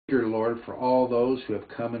Dear Lord, for all those who have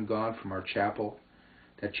come and gone from our chapel,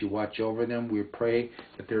 that you watch over them. We pray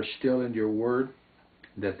that they're still in your word,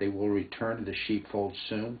 that they will return to the sheepfold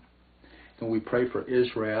soon. And we pray for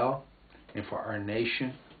Israel and for our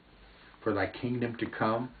nation, for thy kingdom to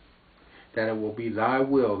come, that it will be thy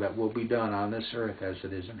will that will be done on this earth as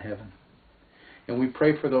it is in heaven. And we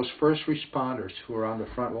pray for those first responders who are on the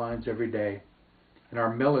front lines every day, and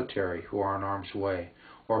our military who are in harm's way,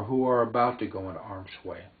 or who are about to go in harm's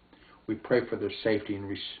way. We pray for their safety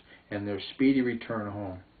and their speedy return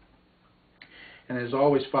home. And as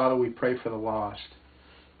always, Father, we pray for the lost,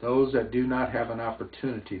 those that do not have an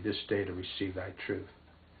opportunity this day to receive thy truth.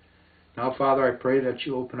 Now, Father, I pray that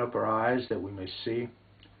you open up our eyes that we may see.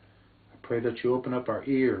 I pray that you open up our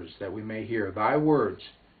ears that we may hear thy words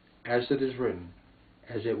as it is written,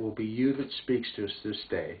 as it will be you that speaks to us this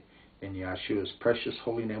day. In Yeshua's precious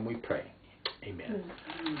holy name we pray. Amen.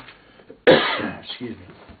 Excuse me.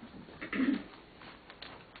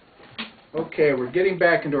 Okay, we're getting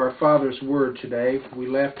back into our Father's Word today. We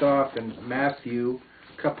left off in Matthew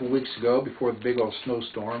a couple weeks ago before the big old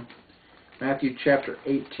snowstorm. Matthew chapter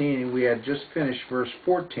 18, and we had just finished verse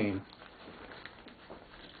 14,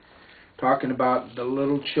 talking about the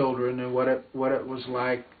little children and what it was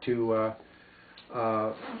like to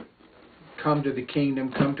come to the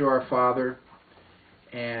kingdom, come to our Father,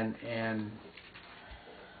 and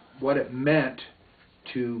what it meant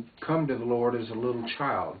to come to the Lord as a little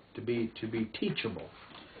child, to be teachable.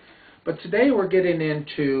 But today we're getting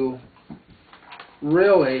into,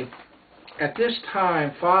 really, at this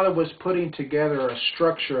time, Father was putting together a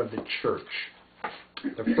structure of the church,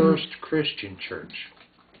 the first Christian church.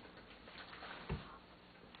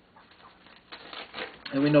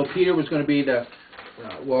 And we know Peter was going to be the,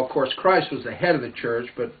 well, of course, Christ was the head of the church,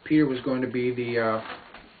 but Peter was going to be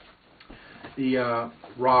the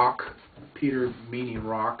rock. Peter meaning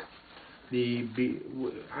rock.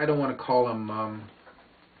 I don't want to call him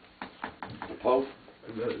the Pope.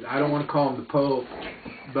 I don't want to call him the Pope,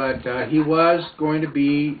 but he was going to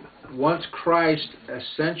be, once Christ's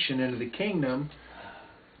ascension into the kingdom,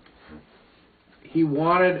 he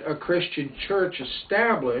wanted a Christian church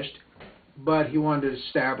established, but he wanted it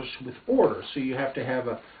established with order. So you have to have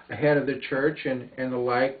a head of the church and the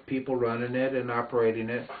like, people running it and operating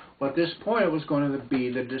it. Well, at this point, it was going to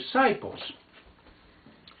be the disciples.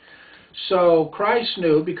 So Christ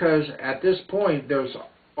knew, because at this point there's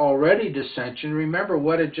already dissension. Remember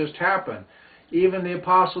what had just happened. Even the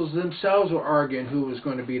apostles themselves were arguing who was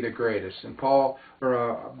going to be the greatest. And Paul,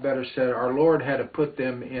 or better said, our Lord had to put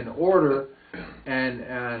them in order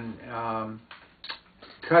and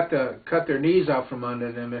cut their knees out from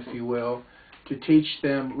under them, if you will, to teach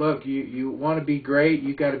them, look, you want to be great,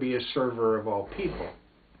 you got to be a server of all people.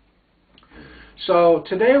 So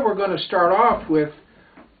today we're going to start off with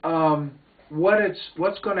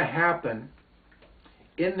what's going to happen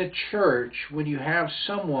in the church when you have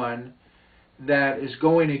someone that is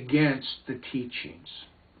going against the teachings,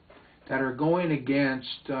 that are going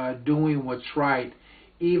against doing what's right,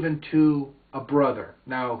 even to a brother.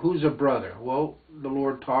 Now, who's a brother? Well, the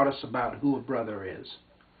Lord taught us about who a brother is.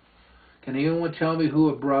 Can anyone tell me who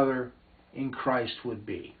a brother in Christ would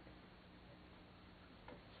be?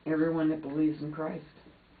 Everyone that believes in Christ.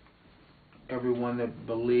 Everyone that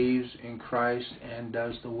believes in Christ and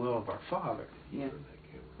does the will of our Father. Yeah.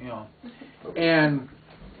 You know. And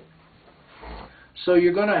so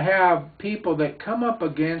you're going to have people that come up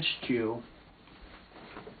against you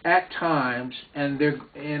at times, and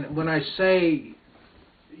when I say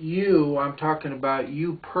you, I'm talking about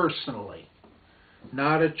you personally,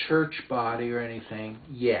 not a church body or anything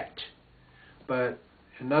yet. But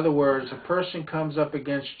in other words, a person comes up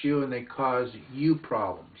against you and they cause you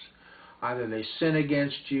problems. Either they sin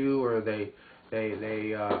against you, or they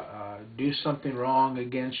do something wrong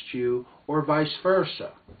against you, or vice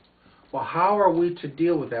versa. Well, how are we to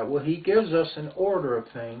deal with that? Well, he gives us an order of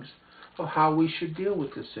things of how we should deal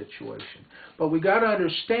with the situation. But we got to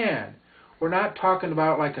understand, we're not talking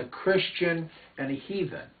about like a Christian and a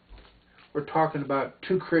heathen. We're talking about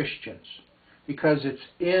two Christians, because it's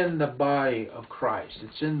in the body of Christ.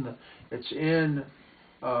 It's in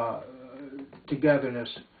togetherness,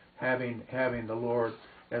 having the Lord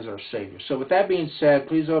as our Savior. So with that being said,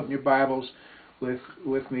 please open your Bibles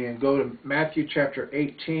with me and go to Matthew chapter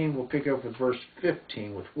 18. We'll pick up with verse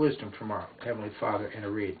 15 with wisdom from our Heavenly Father, and it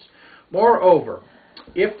reads, "Moreover,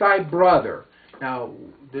 if thy brother," now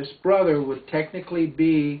this brother would technically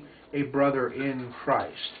be a brother in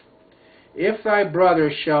Christ, "if thy brother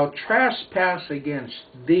shall trespass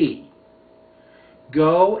against thee,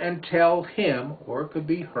 go and tell him," or it could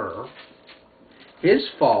be her, "his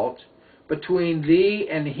fault between thee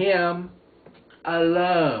and him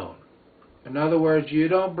alone. In other words, you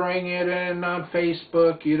don't bring it in on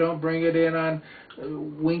Facebook, you don't bring it in on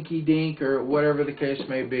Winky Dink or whatever the case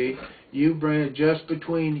may be. You bring it just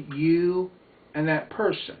between you and that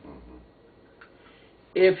person.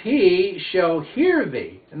 If he shall hear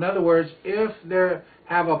thee, in other words, if they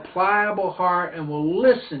have a pliable heart and will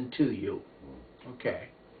listen to you, okay,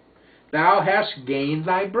 thou hast gained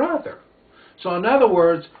thy brother. So in other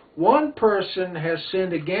words, one person has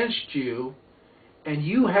sinned against you and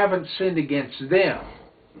you haven't sinned against them.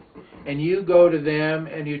 And you go to them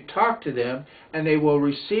and you talk to them and they will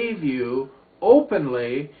receive you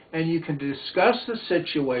openly and you can discuss the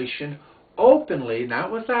situation openly,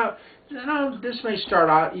 not without, this may start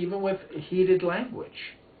out even with heated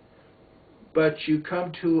language. But you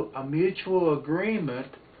come to a mutual agreement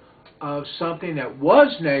of something that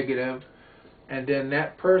was negative, and then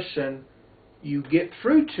that person you get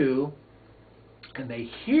through to, and they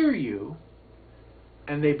hear you,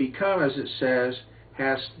 and they become, as it says,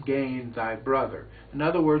 hast gained thy brother. In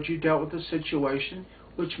other words, you dealt with the situation,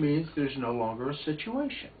 which means there's no longer a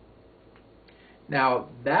situation. Now,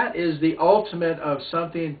 that is the ultimate of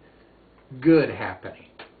something good happening,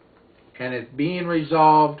 and it being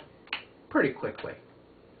resolved pretty quickly.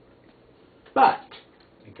 But,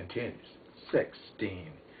 it continues, 16,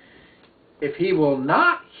 if he will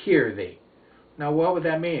not hear thee. Now, what would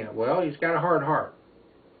that mean? Well, he's got a hard heart.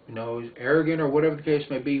 You know, he's arrogant or whatever the case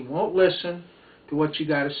may be, won't listen to what you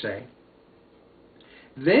got to say.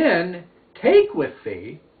 Then take with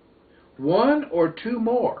thee one or two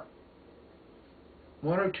more.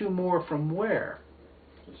 One or two more from where?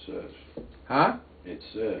 It says. Huh? It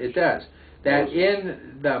says. It does. That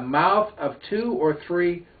in the mouth of 2 or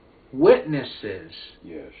 3 witnesses,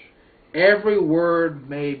 Yes. every word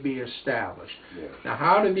may be established. Yes. Now,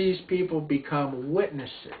 how do these people become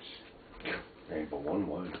witnesses? Ain't but one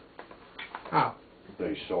way. How?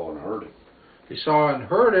 They saw and heard it. They saw and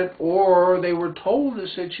heard it, or they were told the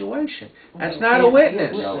situation. That's not a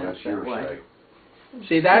witness. No, that's hearsay.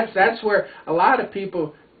 See, that's where a lot of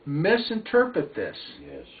people misinterpret this.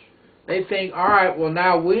 Yes. They think, all right, well,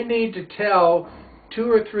 now we need to tell 2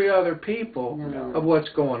 or 3 other people No. of what's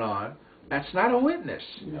going on. That's not a witness.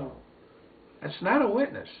 No. That's not a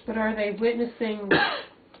witness. But are they witnessing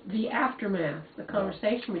the aftermath, the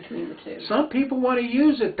conversation between the two? Some people want to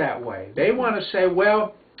use it that way. They want to say,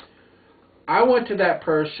 well, I went to that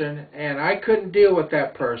person and I couldn't deal with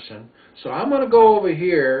that person, so I'm going to go over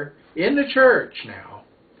here in the church now,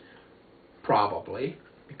 probably,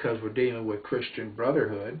 because we're dealing with Christian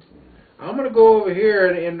brotherhood. I'm going to go over here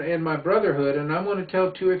in my brotherhood and I'm going to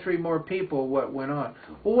tell 2 or 3 more people what went on.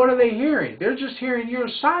 Well, what are they hearing? They're just hearing your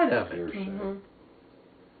side of it. Hearsay. Mm-hmm.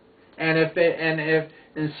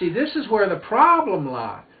 And see, this is where the problem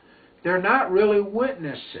lies. They're not really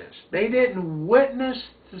witnesses. They didn't witness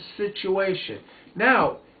the situation.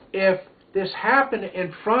 Now, if this happened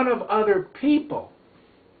in front of other people,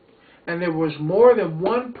 and there was more than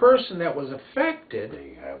one person that was affected,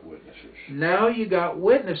 They have witnesses. now you got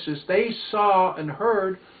witnesses. They saw and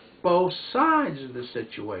heard both sides of the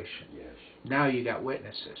situation. Yes. Now you got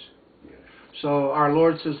witnesses. Yes. So our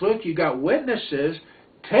Lord says, look, you got witnesses.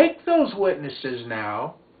 Take those witnesses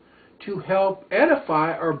now to help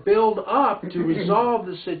edify or build up to resolve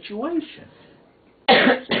the situation.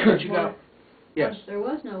 But you got, yes. There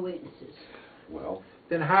was no witnesses. Well,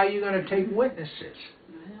 Then how are you going to take witnesses?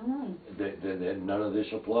 I don't know. then none of this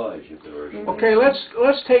applies if there is. Okay,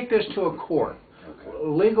 let's take this to a court, Okay. a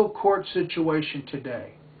legal court situation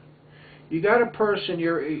today. You got a person.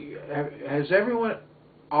 Has everyone,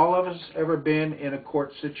 all of us, ever been in a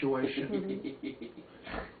court situation?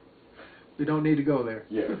 We don't need to go there.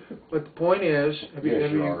 Yeah. But the point is, have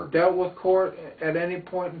Yes, you Your Honor. dealt with court at any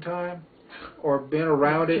point in time, or been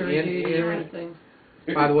around it? Jury duty or anything.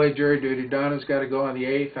 By the way, jury duty. Donna's got to go on the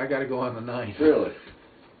 8th. I got to go on the 9th Really?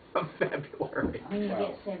 of February. When you Wow.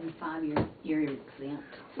 get 75, you're exempt.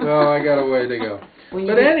 Well, I got a way to go. When you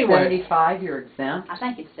But get anyway. 75, you're exempt? I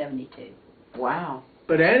think it's 72, Wow.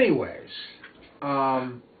 But anyways,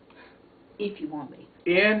 if you want me.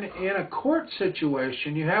 in a court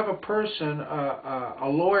situation, you have a person, a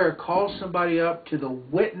lawyer calls somebody up to the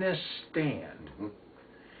witness stand, Mhm.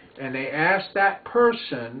 and they ask that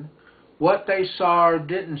person what they saw or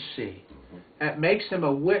didn't see. That makes them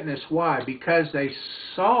a witness. Why? Because they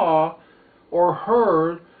saw or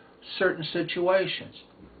heard certain situations.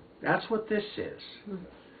 That's what this is.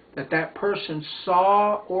 That person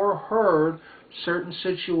saw or heard certain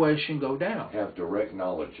situation go down. Have direct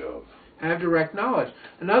knowledge of. Have direct knowledge.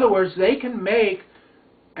 In other words, they can make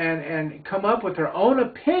and come up with their own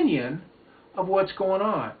opinion of what's going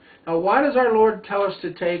on. Now, why does our Lord tell us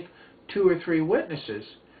to take 2 or 3 witnesses?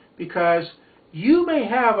 Because you may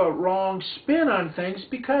have a wrong spin on things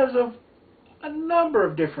because of a number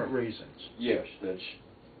of different reasons. Yes, that's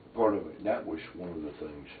part of it. That was one of the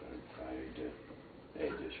things I hate to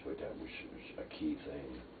add this, but that was a key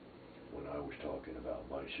thing when I was talking about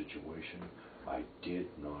my situation. I did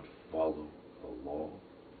not follow the law.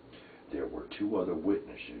 There were 2 other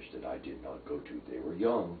witnesses that I did not go to. They were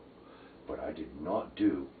young, but I did not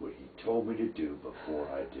do what he told me to do before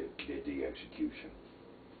I did the execution.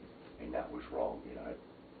 And that was wrong. You know,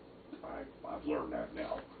 I've learned that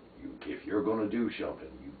now. If you're going to do something,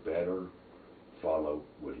 you better follow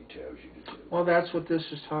what he tells you to do. Well, that's what this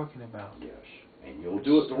is talking about. Yes. And you'll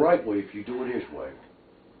do it the right way if you do it his way.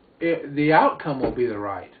 The outcome will be the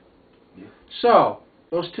right. Yeah. So,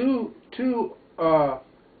 those two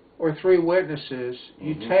or 3 witnesses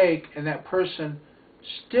you take, and that person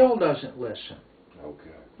still doesn't listen. Okay.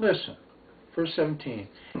 Listen, verse 17.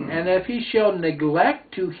 And if he shall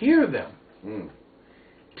neglect to hear them,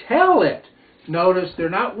 tell it. Notice they're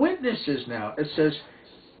not witnesses now. It says,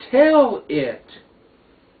 tell it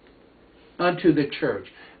unto the church.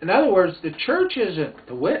 In other words, the church isn't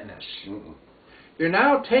the witness. You're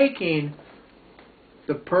now taking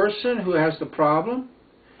the person who has the problem,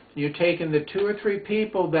 you're taking the 2 or 3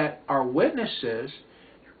 people that are witnesses.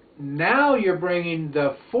 Now you're bringing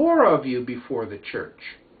the 4 of you before the church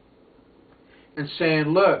and saying,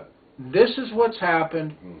 look, this is what's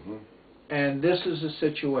happened, and this is the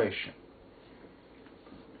situation.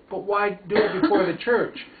 But why do it before the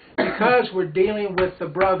church? Because we're dealing with the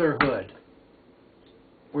brotherhood.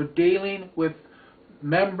 We're dealing with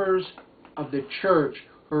members of the church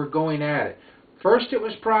who are going at it. First it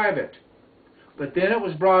was private, but then it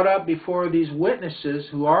was brought up before these witnesses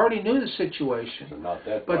who already knew the situation. So not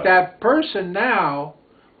that But private. that person now,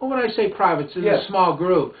 well, when I say private, it's in Yes. a small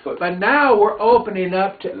group. But- But now we're opening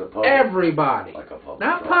up To the to public. everybody. Like a public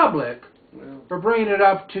Not trial. public. Well, We're bringing it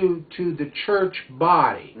up to the church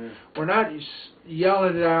body. Yeah. We're not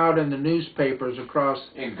yelling it out in the newspapers across.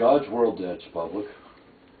 in God's world, that's public.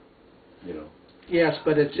 You know. Yes,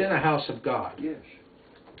 but it's in a house of God. Yes.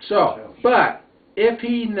 So, but if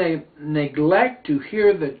he neglect to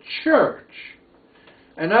hear the church,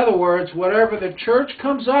 in other words, whatever the church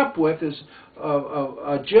comes up with is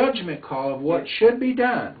a judgment call of what should be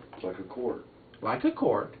done, It's like a court. like a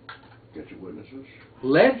court. Get your witnesses.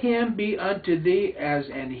 Let him be unto thee as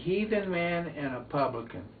an heathen man and a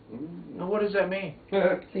publican. Now, what does that mean?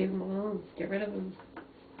 Leave them alone. Get rid of them.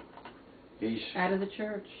 He's Out of the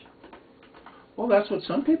church. Well, that's what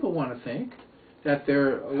some people want to think. That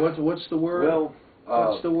they're what's the word? well.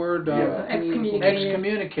 What's the word? yeah. Excommunicated.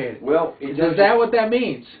 Excommunicated. Well, it Is doesn't. that what that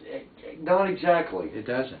means? Not exactly. It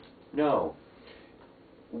doesn't. No.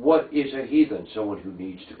 What is a heathen? Someone who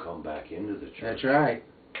needs to come back into the church. That's right.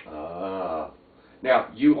 Now,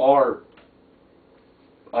 you are,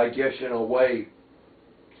 I guess in a way,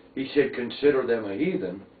 he said consider them a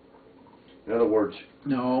heathen. In other words,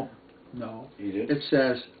 No. he did. It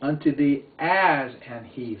says unto thee as an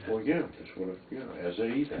heathen. Well, yeah, that's what as a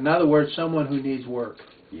heathen. In other words, someone who needs work.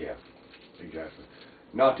 Yeah, exactly.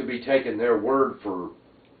 Not to be taking their word for,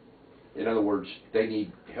 in other words, they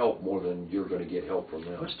need help more than you're going to get help from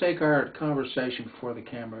them. Let's take our conversation before the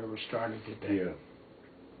camera ever started today. Yeah.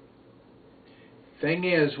 Thing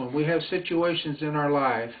is, when we have situations in our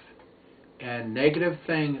life and negative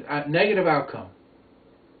outcome,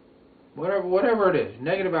 whatever it is,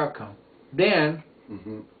 negative outcome, then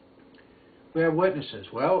we have witnesses.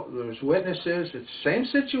 Well, there's witnesses. It's the same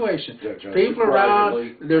situation. That's right. People around.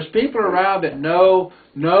 Privately. There's people around that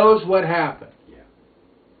knows what happened.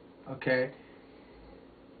 Yeah. Okay.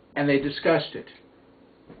 And they discussed it.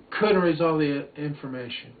 Couldn't resolve the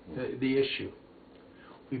information, the issue.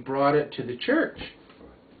 We brought it to the church.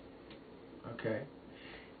 Okay.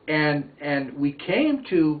 And we came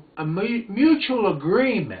to a mutual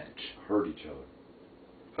agreement Hurt each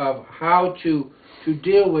other. of how to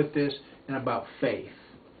deal with this and about faith.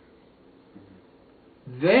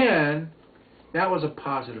 Then that was a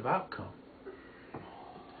positive outcome.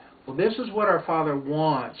 Well, this is what our Father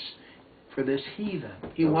wants for this heathen.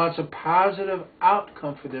 He wants a positive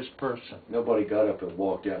outcome for this person. Nobody got up and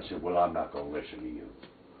walked out and said, well, I'm not going to listen to you.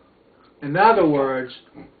 In other words,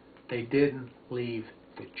 they didn't leave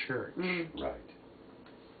the church. Right.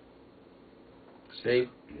 See?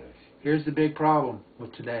 Yes. Here's the big problem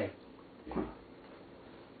with today.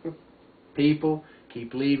 People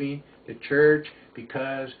keep leaving the church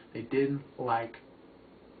because they didn't like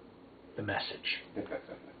the message. It's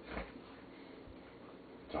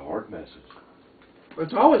a hard message.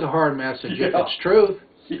 It's always a hard message if Yeah. it's truth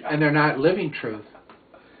Yeah. and they're not living truth.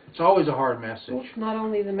 It's always a hard message. Well, it's not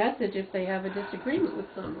only the message if they have a disagreement with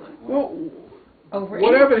someone. Well, Over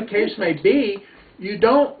whatever the anything. case may be, you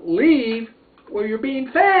don't leave where you're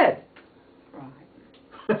being fed.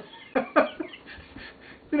 Right.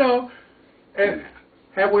 You know, and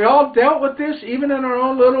have we all dealt with this, even in our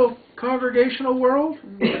own little congregational world?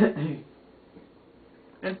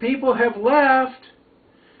 And people have left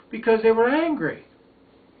because they were angry.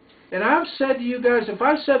 And I've said to you guys, if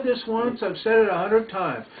I said this once, I've said it 100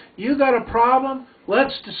 times. You got a problem?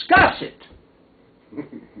 Let's discuss it.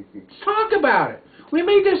 Let's talk about it. We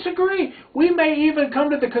may disagree. We may even come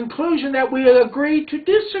to the conclusion that we agree to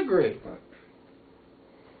disagree.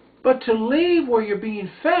 But to leave where you're being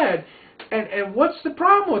fed, and what's the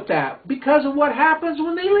problem with that? Because of what happens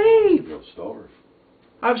when they leave. They'll starve.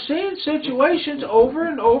 I've seen situations over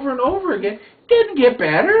and over and over again. Didn't get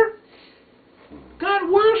better.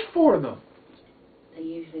 Got worse for them. They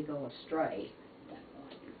usually go astray.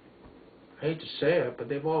 I hate to say it, but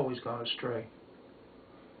they've always gone astray.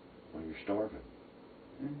 When you're starving,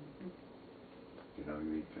 Mm-hmm. you know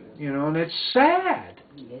you eat food. You know, and it's sad.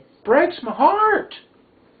 Yes. Breaks my heart.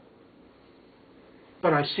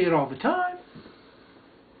 But I see it all the time.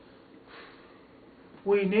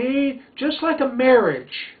 We need, just like a marriage,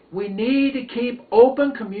 we need to keep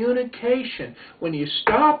open communication. When you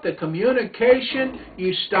stop the communication,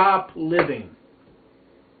 you stop living.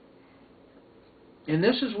 And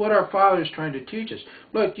this is what our Father is trying to teach us.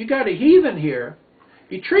 Look, you got a heathen here.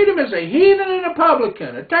 You treat him as a heathen and a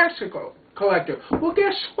publican, a tax collector. Well,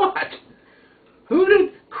 guess what? Who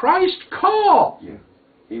did Christ call? Yeah,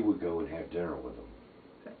 he would go and have dinner with them.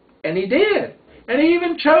 And he did. And he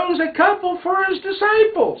even chose a couple for his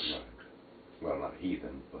disciples. Well, not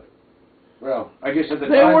heathen, but well, I guess at the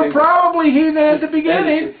They time were probably heathen at the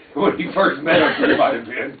beginning. When he first met them, they might have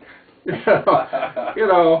been. You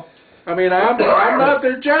know, I mean, I'm not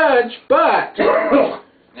their judge, but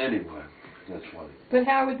Anyway, that's funny. But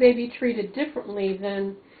how would they be treated differently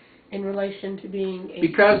than in relation to being a...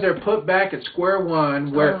 because they're put back at square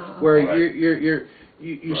one, where Right. you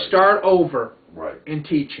Right. start over Right, in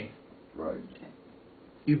teaching. right.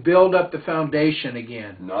 You build up the foundation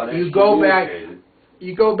again. Not You go back. excommunicated.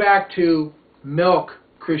 You go back to milk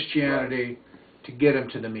Christianity to get them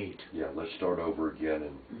to the meat. Yeah, let's start over again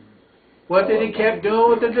and What did he kept doing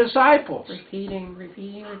with the disciples? Repeating.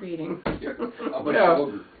 how much Yeah.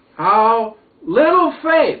 longer? How little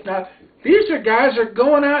faith. Now, these are guys that are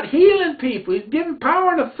going out healing people. He's giving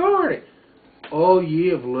power and authority. Oh,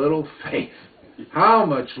 ye of little faith. How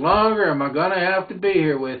much longer am I going to have to be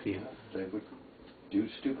here with you? They would do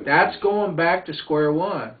stupid That's things. going back to square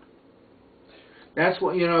one. That's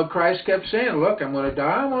what, Christ kept saying, look, I'm going to die,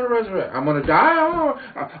 I'm going to resurrect. I'm going to die,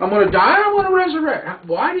 I'm going to die, I'm going to resurrect.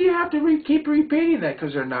 Why do you have to keep repeating that?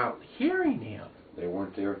 Because they're not hearing him. They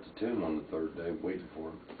weren't there at the tomb on the third day waiting for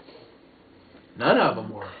him. None of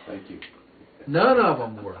them were. Thank you. None of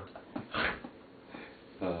them were.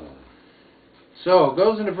 Uh, So, it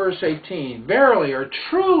goes into verse 18. Verily or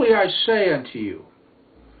truly I say unto you,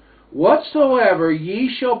 whatsoever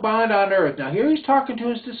ye shall bind on earth. Now here he's talking to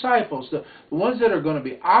his disciples, the ones that are going to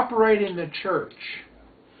be operating the church.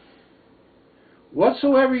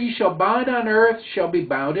 Whatsoever ye shall bind on earth shall be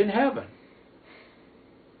bound in heaven.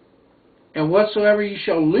 And whatsoever ye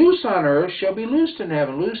shall loose on earth shall be loosed in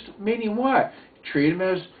heaven. Loosed meaning what? Treat them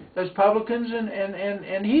as publicans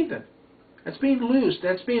and heathen. That's being loosed.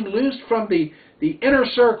 That's being loosed from the inner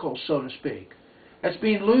circle, so to speak. That's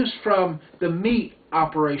being loosed from the meat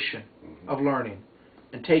operation of learning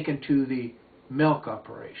and taken to the milk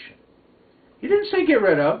operation. He didn't say get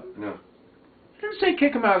rid of them. no. He didn't say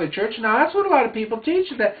kick them out of the church. Now, that's what a lot of people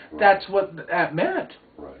teach, that's what that meant.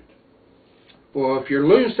 Right. Well, if you're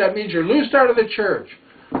loose, that means you're loosed out of the church.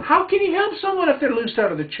 How can you help someone if they're loosed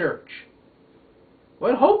out of the church?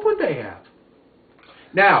 What hope would they have?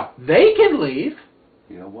 Now, they can leave,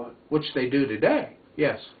 You know what? which they do today.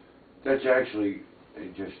 Yes. That's actually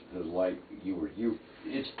just like you.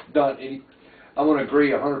 It's done. I'm going to agree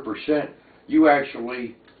 100%. You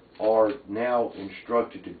actually are now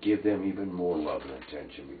instructed to give them even more love and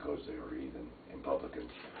attention because they are heathen and publicans.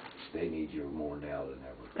 They need you more now than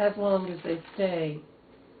ever. As long as they stay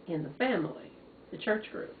in the family, the church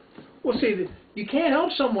group. Well, see, you can't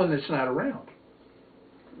help someone that's not around.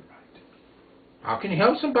 How can you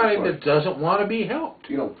help somebody that doesn't want to be helped?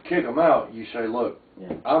 You don't kick them out. You say, look,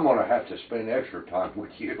 Yeah. I'm going to have to spend extra time with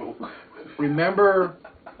you. Remember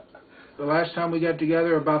the last time we got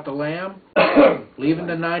together about the lamb? Leaving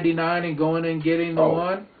the 99 and going and getting the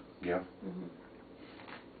one? Yeah.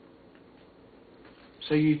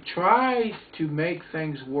 So you try to make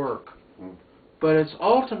things work, Mm. but it's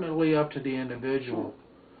ultimately up to the individual.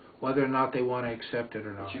 whether or not they want to accept it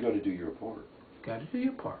or But not. you got to do your part. Got to do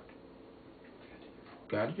your part.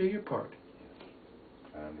 Got to do your part.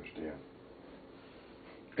 I understand.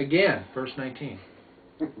 Again, verse 19.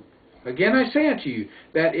 Again I say unto you,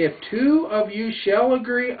 that if two of you shall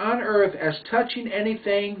agree on earth as touching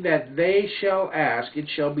anything that they shall ask, it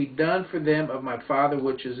shall be done for them of my Father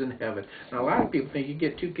which is in heaven. Now a lot of people think you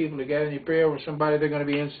get two people together and you pray over somebody, they're going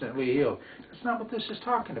to be instantly healed. That's not what this is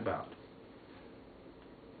talking about.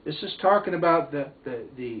 This is talking about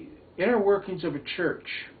the inner workings of a church.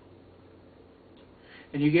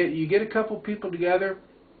 And you get a couple people together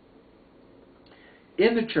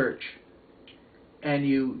in the church, and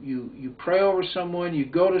you pray over someone, you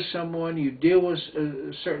go to someone, you deal with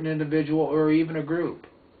a certain individual or even a group.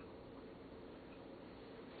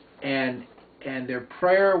 And their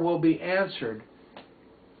prayer will be answered.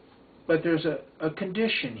 But there's a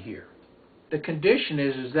condition here. The condition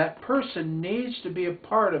is that person needs to be a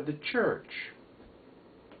part of the church.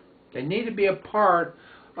 They need to be a part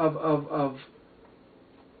of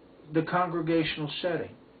the congregational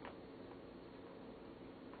setting.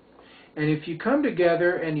 And if you come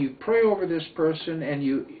together and you pray over this person and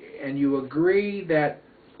you agree that,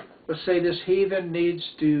 let's say this heathen needs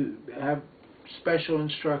to have special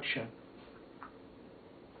instruction,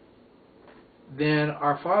 then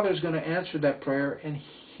our Father is going to answer that prayer and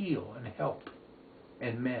heal and help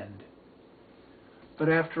and mend. But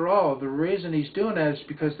after all, the reason He's doing that is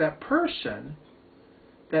because that person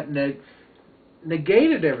that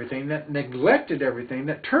negated everything, that neglected everything,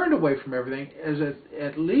 that turned away from everything, is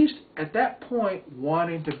at least at that point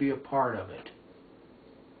wanting to be a part of it.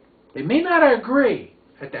 They may not agree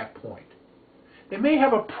at that point. They may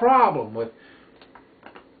have a problem with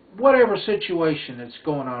whatever situation that's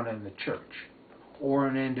going on in the church, or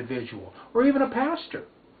an individual, or even a pastor.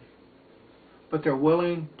 But they're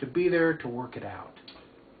willing to be there to work it out.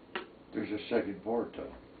 There's a second part,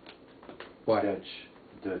 though. What? That's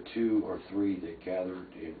the 2 or 3 that gathered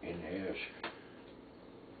in ask.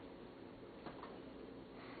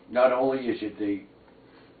 Not only is it the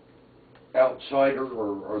outsider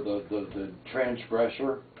or the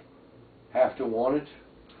transgressor have to want it,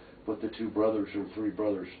 but the 2 brothers or 3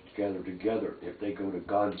 brothers gathered together, if they go to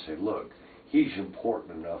God and say, look, he's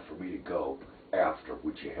important enough for me to go after,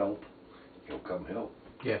 would you help? He'll come help.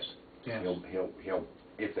 Yes. Yes. He'll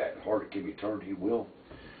if that heart can be turned, he will.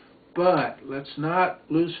 But let's not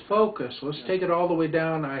lose focus. Let's take it all the way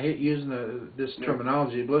down. I hate using this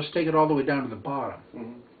terminology, but let's take it all the way down to the bottom.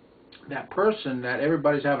 Mm-hmm. That person that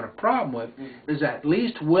everybody's having a problem with is at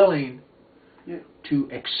least willing to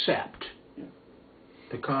accept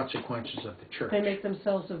the consequences of the church. They make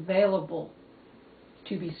themselves available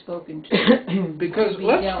to be spoken to. Because to be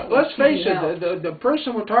let's face it, helped. the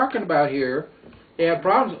person we're talking about here, they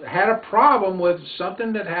had a problem with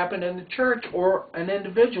something that happened in the church or an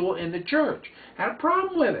individual in the church. Had a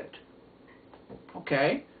problem with it.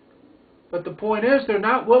 Okay? But the point is they're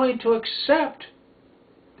not willing to accept.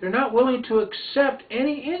 They're not willing to accept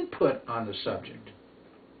any input on the subject.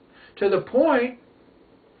 To the point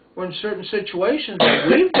when certain situations that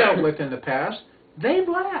we've dealt with in the past, they've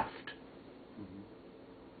left.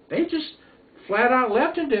 They just flat out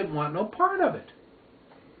left and didn't want no part of it.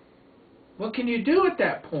 What can you do at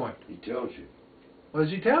that point? He tells you. What does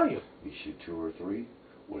he tell you? He said 2 or 3,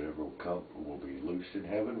 whatever will come will be loosed in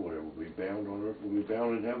heaven, whatever will be bound on earth will be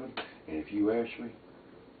bound in heaven, and if you ask me,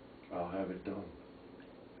 I'll have it done.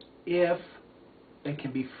 If they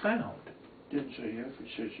can be found. Didn't say if, it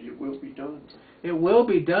says it will be done. It will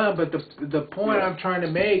be done, but the point I'm trying to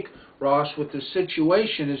make, Ross, with the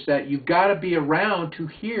situation is that you've got to be around to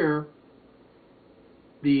hear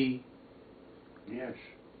the... Yes.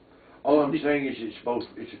 All I'm saying is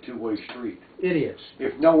it's a two-way street. It is.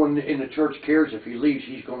 If no one in the church cares, if he leaves,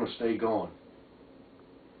 he's going to stay gone.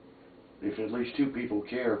 If at least 2 people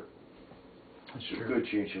care, That's there's a true. good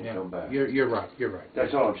chance he'll come back. You're right. You're right.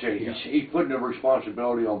 That's all I'm saying. Yeah. He's putting the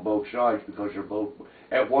responsibility on both sides because they're both,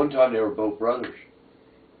 at one time they were both brothers.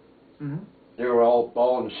 Mm-hmm. They were all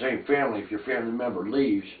in the same family. If your family member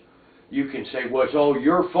leaves, you can say, well, it's all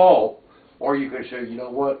your fault. Or you can say, you know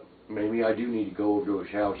what, maybe I do need to go over to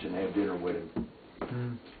his house and have dinner with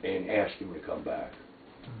him and ask him to come back.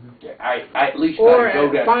 Yeah, I at least got to go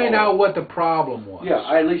Or that find far. out what the problem was. Yeah,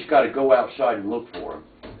 I at least got to go outside and look for him.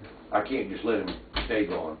 I can't just let him stay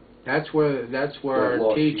gone. That's where The our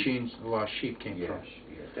lost teachings, the lost sheep came Yes, from.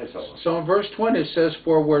 yes, that's all. So in verse 20 it says,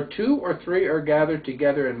 for where 2 or 3 are gathered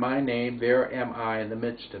together in my name, there am I in the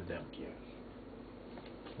midst of them. Yes.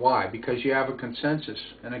 Why? Because you have a consensus,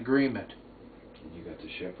 an agreement. And you got the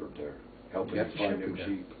shepherd there helping You you got the find shepherd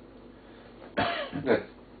them there.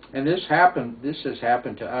 sheep. And this has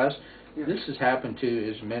happened to us. Yeah. This has happened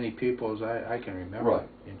to as many people as I can remember Right.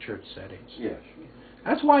 in church settings. Yes.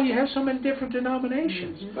 That's why you have so many different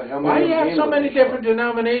denominations. But how Why many do you of them have so handle many this different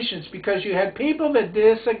denominations? Because you had people that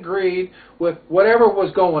disagreed with whatever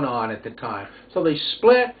was going on at the time. So they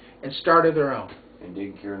split and started their own. and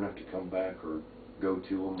didn't care enough to come back or go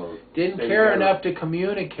to them or Didn't stay care together. enough to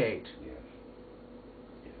communicate.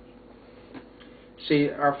 Yes. See,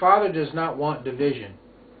 our Father does not want division.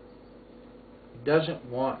 He doesn't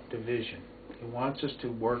want division. He wants us to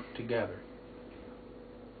work together.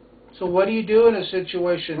 So what do you do in a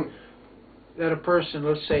situation that a person,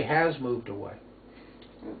 let's say, has moved away?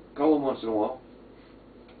 Call them once in a while.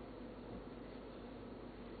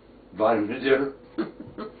 Invite them to dinner.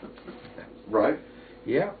 Right?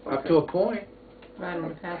 Yeah, up Okay. to a point. Right on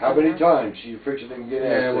the path How of many life. times you fixing to get Yeah,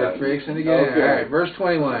 asked we're that? fixing to get it. Okay. All right, verse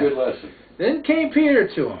 21. Good lesson. Then came Peter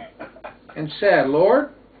to him and said, Lord,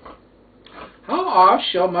 how oft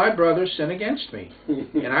shall my brother sin against me,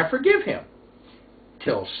 and I forgive him?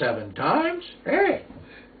 Till 7 times? Hey,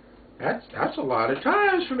 that's a lot of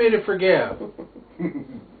times for me to forgive.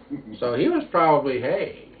 So he was probably,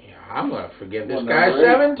 hey, I'm going to forgive this Well, guy number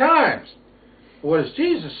 7 times. What does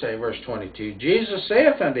Jesus say, verse 22? Jesus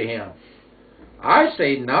saith unto him, I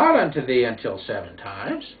say not unto thee until 7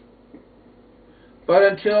 times, but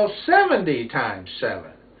until 70 times 7.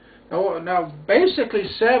 Now, basically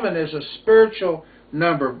 7 is a spiritual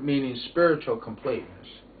number, meaning spiritual completeness.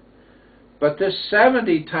 But this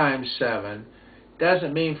 70 times 7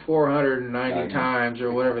 doesn't mean 490 times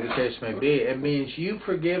or whatever the case may be. It means you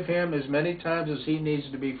forgive him as many times as he needs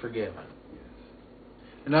to be forgiven.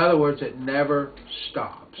 In other words, it never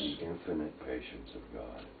stops. The infinite patience of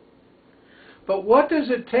God. But what does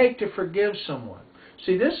it take to forgive someone?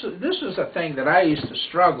 See, this is a thing that I used to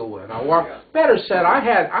struggle with. Better said, I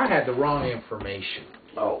had the wrong information.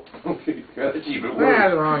 Oh, that's even I worse.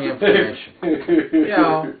 had the wrong information. You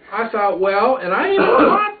know, I thought, well, and I even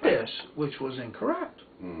thought this, which was incorrect,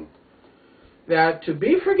 that to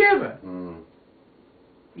be forgiven,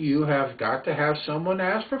 you have got to have someone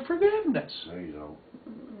ask for forgiveness. No, you don't.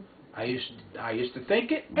 I used to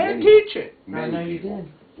think it and Many- teach it, I know you people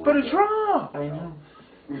did. but believe it's that. wrong. I know.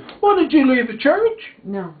 Well, did you leave the church?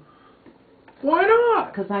 No, Why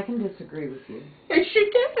not? because I can disagree with you. Yes,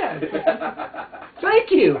 you did.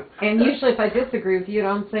 Thank you. And usually if I disagree with you,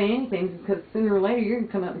 I don't say anything because sooner or later you're going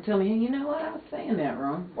to come up and tell me, hey, you know what, I was saying that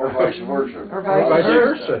wrong. Or vice versa. Or vice Vice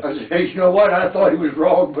versa. versa. I said, hey, you know what? I thought he was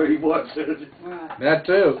wrong, but he wasn't. Right. That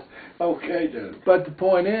too. Okay, then. But the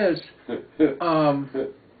point is,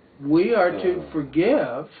 we are to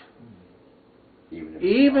forgive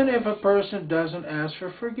even if a person doesn't ask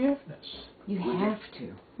for forgiveness. You have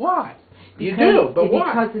to. Why? You Because- do, but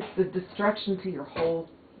why? Because it's the destruction to your whole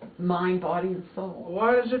mind, body, and soul.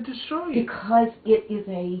 Why does it destroy you? Because it is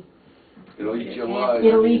a, It'll eat you alive.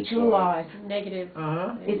 it'll on the eat you inside. alive. Negative.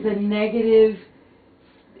 Uh-huh. It's a negative,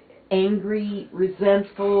 angry,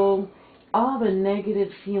 resentful, all the negative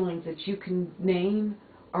feelings that you can name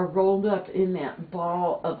are rolled up in that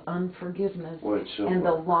ball of unforgiveness. Well, it's And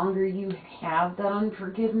the simple. longer you have that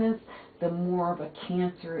unforgiveness, the more of a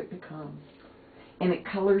cancer it becomes. And it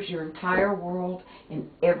colors your entire world in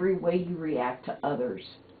every way you react to others.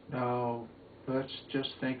 Now, let's just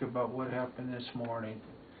think about what happened this morning.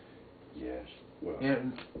 Yes. Well,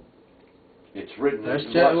 And it's written. let's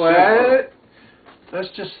it's just, a lot simpler. let's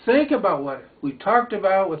just think about what we talked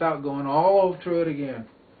about without going all through it again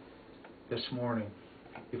this morning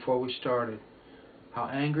before we started. How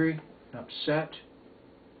angry and upset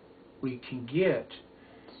we can get.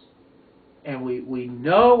 And we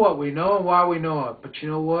know what we know and why we know it. But you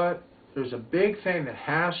know what? There's a big thing that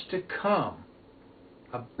has to come.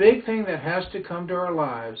 A big thing that has to come to our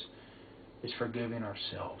lives is forgiving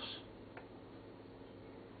ourselves.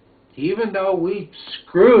 Even though we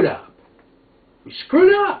screwed up. We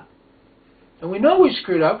screwed up. And we know we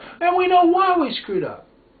screwed up. And we know why we screwed up.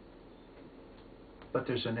 But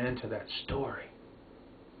there's an end to that story.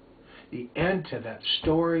 The end to that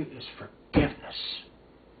story is forgiveness.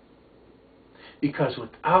 Because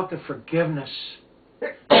without the forgiveness, you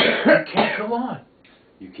can't go on.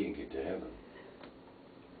 You can't get to heaven.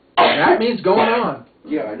 That means going on.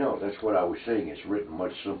 Yeah, I know. That's what I was saying. It's written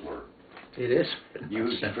much simpler. It is. You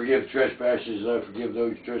forgive trespasses, I forgive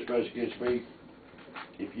those who trespass against me.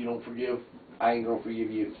 If you don't forgive, I ain't gonna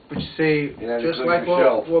forgive you. But you see, And that just includes like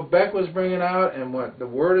yourself. what Beck was bringing out and what the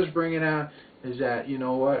Word is bringing out, is that, you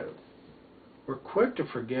know what, we're quick to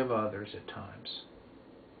forgive others at times.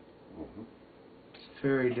 Mhm. It's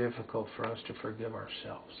very difficult for us to forgive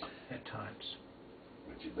ourselves at times.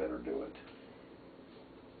 But you better do it.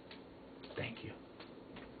 Thank you.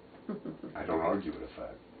 I don't argue with a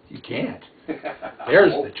fact. You can't.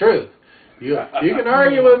 There's the truth. You can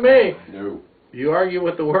argue with me. No, You argue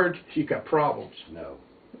with the Word, you got problems. no.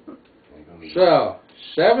 Ain't gonna do So,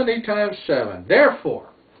 70 times 7. Therefore,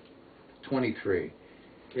 23,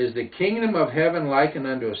 is the kingdom of heaven likened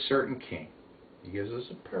unto a certain king. He gives us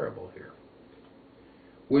a parable here.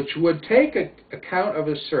 Which would take account of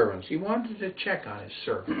his servants. He wanted to check on his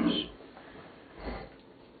servants.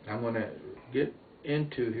 I'm going to get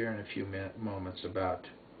into here in a few moments about,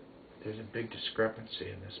 there's a big discrepancy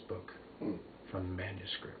in this book from the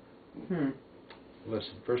manuscript.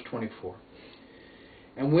 Listen, verse 24.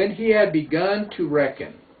 And when he had begun to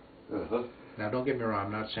reckon, Uh-huh. now don't get me wrong,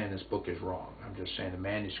 I'm not saying this book is wrong, I'm just saying the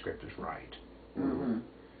manuscript is right.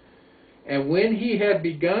 And when he had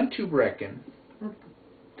begun to reckon,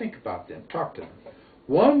 think about them, talk to them.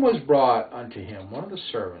 One was brought unto him, one of the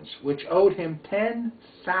servants, which owed him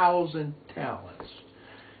 10,000 talents.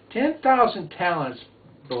 10,000 talents,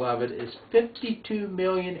 beloved, is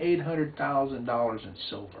 $52,800,000 in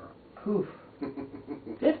silver. Oof.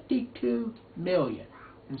 52 million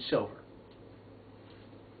in silver.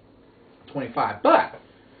 25. But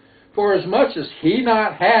for as much as he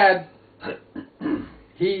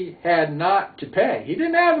had not to pay. He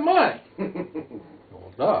didn't have the money.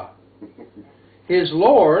 Well, duh. His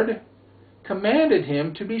Lord commanded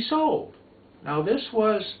him to be sold. Now this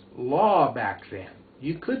was law back then.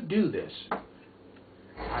 You could do this.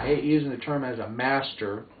 I hate using the term as a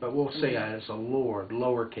master, but we'll say as a lord,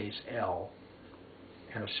 lowercase l,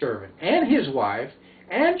 and a servant, and his wife,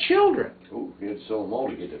 and children, Oh, he had to sell them all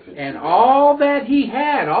to get to 50. and all that he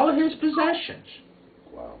had, all of his possessions,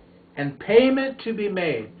 Wow. and payment to be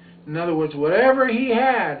made. In other words, whatever he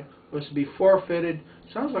had was to be forfeited.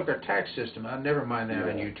 Sounds like our tax system. Never mind that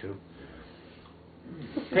on Yeah. YouTube.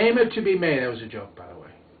 Payment to be made. That was a joke, by the way.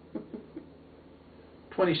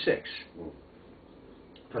 26.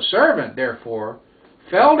 The servant, therefore,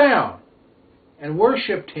 fell down and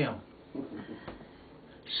worshipped him,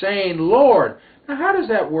 saying, Lord. Now, how does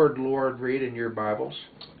that word Lord read in your Bibles?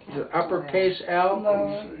 Is it uppercase L?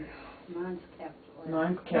 Lord. Mine's capital.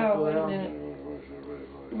 Mine's Oh, capital wait a L. minute.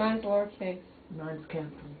 Mine's lowercase. Mine's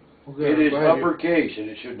capital. Well, good. It is I'm glad you- uppercase, and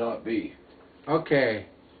it should not be. Okay.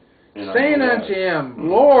 And I Saying know why. unto him,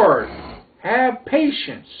 Lord, have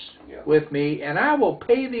patience Yeah. with me, and I will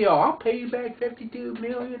pay thee all. I'll pay you back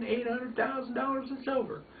 $52,800,000 in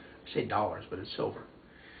silver. I say dollars, but it's silver.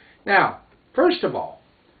 Now, first of all,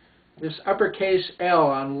 this uppercase L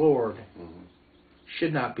on Lord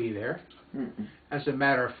should not be there. As a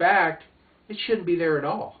matter of fact, it shouldn't be there at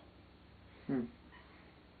all.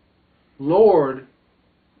 Lord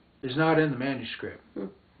is not in the manuscript,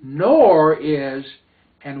 nor is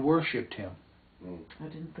and worshipped him. I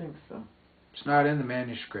didn't think so. It's not in the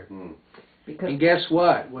manuscript. Because And guess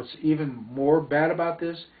what? What's even more bad about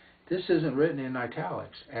this? This isn't written in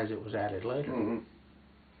italics, as it was added later.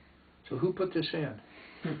 So who put this in?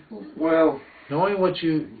 Well, Knowing what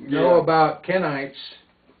you know Yeah. about Kenites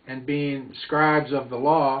and being scribes of the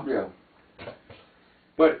law, yeah.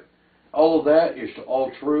 But all of that is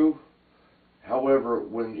all true. However,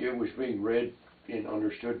 when it was being read and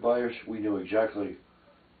understood by us, we knew exactly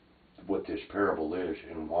what this parable is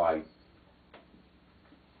and why.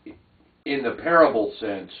 In the parable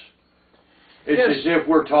sense, it's Yes. as if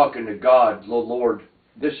we're talking to God, the Lord.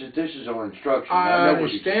 This is our instruction. I know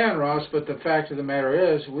what he's- understand, Ross, but the fact of the matter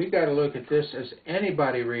is, we've got to look at this as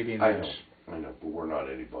anybody reading I this. know, but we're not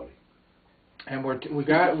anybody. And we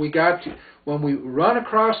got to, when we run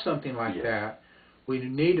across something like Yeah. that, we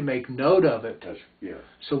need to make note of it That's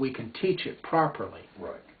so we can teach it properly.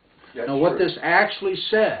 right. That's Now, what true. this actually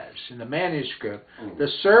says in the manuscript, Mhm. the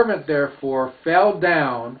servant therefore fell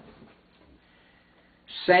down,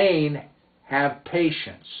 saying, "Have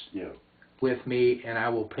patience Yeah. with me, and I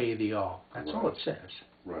will pay thee all." That's all Right. it says.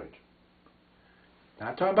 Right.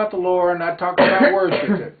 Not talking about the Lord, not talking about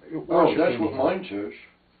worship. Oh, that's what mine says.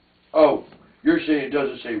 Oh, you're saying it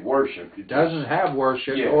doesn't say worship. It doesn't have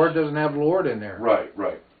worship, Yes. or it doesn't have Lord in there. Right,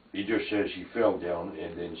 right. He just says he fell down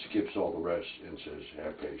and then skips all the rest and says,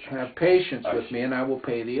 have patience. Have patience I with see. me, and I will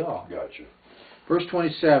pay thee all. Gotcha. Verse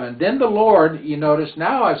 27, then the Lord, you notice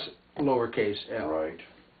now it's lowercase l. Right.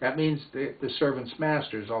 That means the servant's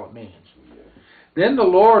master is all it means. Yeah. Then the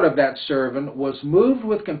Lord of that servant was moved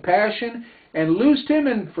with compassion and loosed him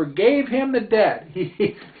and forgave him the debt.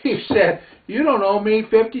 He said, you don't owe me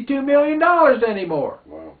 $52 million anymore.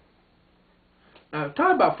 Wow. Now,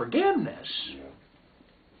 talk about forgiveness. Yeah.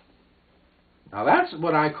 Now, that's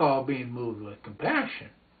what I call being moved with compassion.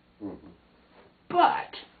 Mhm.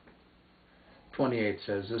 But, 28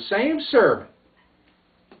 says, the same servant,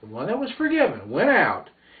 the one that was forgiven, went out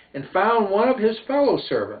and found one of his fellow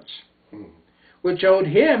servants, which owed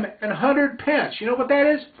him 100 pence. You know what that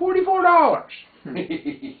is? $44.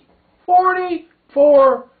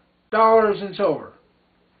 $44 in silver.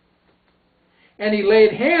 And he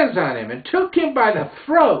laid hands on him and took him by the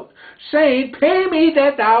throat, saying, "Pay me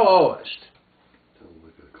that thou owest."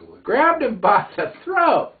 Grabbed him by the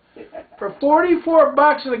throat for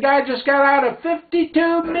 $44, and the guy just got out of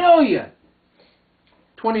 $52 million.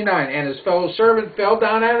 29, and his fellow servant fell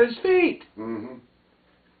down at his feet.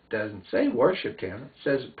 Doesn't say worshipped him, it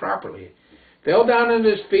says it properly. Fell down at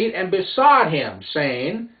his feet and besought him,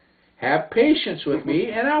 saying, "Have patience with me,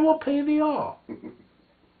 and I will pay thee all."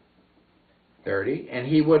 30, and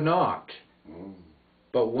he would not,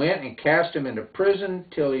 but went and cast him into prison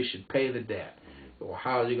till he should pay the debt. Well,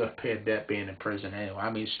 how is he going to pay a debt being in prison anyway?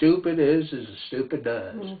 I mean, stupid is as stupid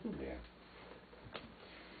does.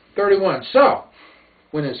 31, so,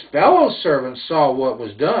 when his fellow servants saw what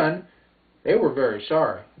was done, they were very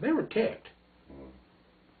sorry. They were ticked.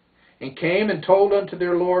 And came and told unto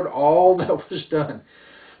their Lord all that was done.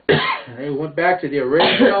 And they went back to the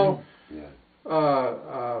original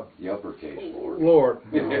the uppercase Lord. Lord.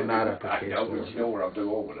 No, not uppercase I know, Lord. but you know where I'm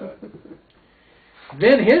going with that.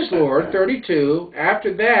 Then his Lord, 32,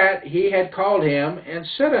 after that he had called him and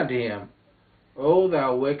said unto him, O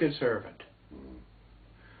thou wicked servant,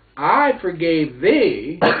 I forgave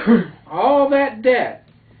thee all that debt,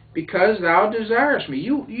 because thou desirest me.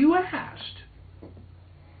 You asked.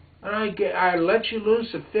 And I let you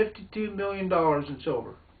loose of $52 million in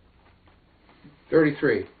silver.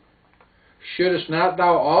 33. Shouldest not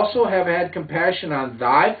thou also have had compassion on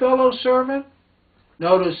thy fellow servant?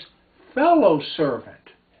 Notice, fellow servant.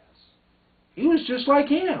 He was just like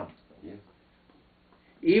him. Yeah.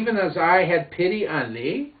 Even as I had pity on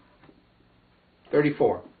thee.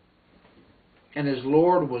 34. And his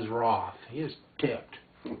Lord was wroth. He is ticked.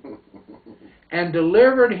 And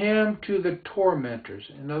delivered him to the tormentors.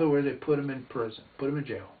 In other words, they put him in prison, put him in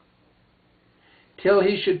jail, till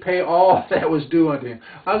he should pay all that was due unto him.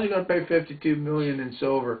 How's he going to pay $52 million in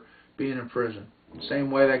silver being in prison?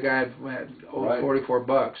 Same way that guy had owed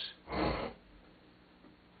 $44.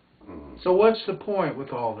 So what's the point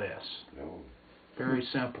with all this? No. Very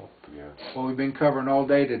simple. Yeah. Well, we've been covering all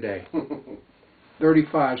day today.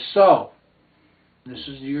 35. So, this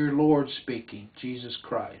is your Lord speaking, Jesus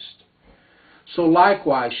Christ. So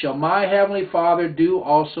likewise shall my heavenly Father do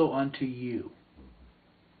also unto you,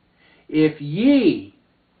 if ye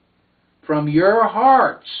from your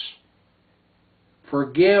hearts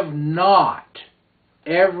forgive not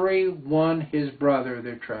every one his brother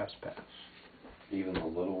their trespass. Even the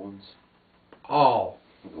little ones? All.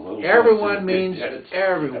 The little Everyone ones means yes.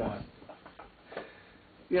 everyone.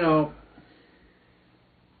 You know,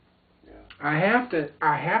 I have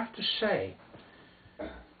to say,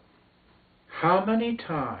 how many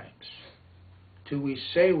times do we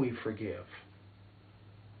say we forgive,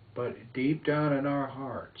 but deep down in our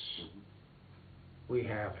hearts, we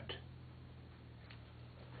haven't?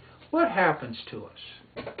 What happens to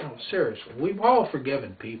us? No, seriously, we've all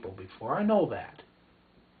forgiven people before, I know that.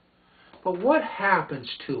 But what happens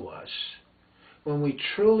to us when we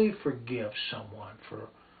truly forgive someone for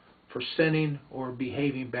sinning or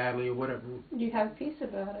behaving badly or whatever? You have peace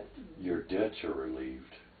about it. Your debts are relieved.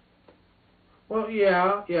 Well,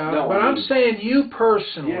 yeah, No, but I'm saying you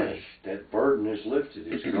personally. Yes, that burden is lifted.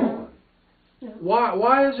 It's gone.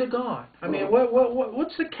 Why is it gone? I mean,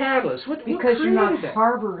 what's the catalyst? What Because you're not created that?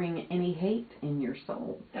 harboring any hate in your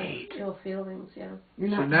soul. Hate. Ill feelings, yeah.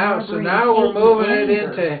 You're So not now harboring we're hate moving and it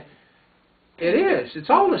anger. into. It is. It's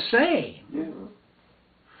all the same. Yeah.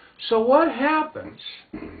 So what happens?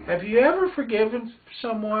 Have you ever forgiven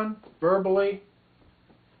someone verbally?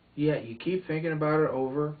 Yet you keep thinking about it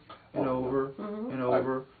over and over and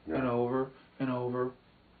over and over and over.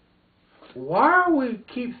 Why are we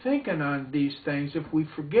keep thinking on these things if we've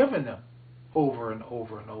forgiven them over and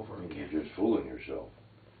over and over again? You're just fooling yourself.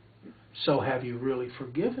 So have you really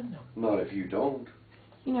forgiven them? Not if you don't.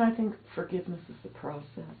 You know, I think forgiveness is a process.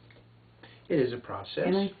 It is a process.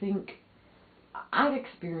 And I think I've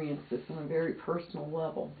experienced this on a very personal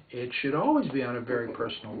level. It should always be on a very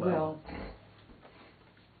personal level. Well,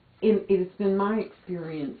 it's been my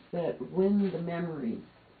experience that when the memory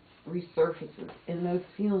resurfaces and those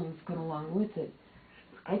feelings come along with it,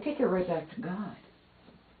 I take it right back to God.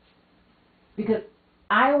 Because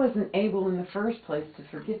I wasn't able in the first place to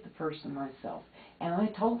forgive the person myself. And I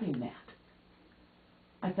told him that.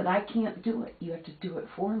 I said, I can't do it. You have to do it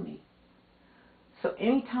for me. So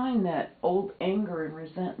anytime that old anger and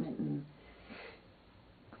resentment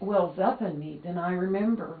wells up in me, then I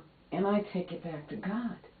remember and I take it back to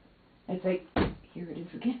God. I say, here it is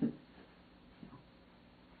again.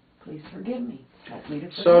 Please forgive me. Help me to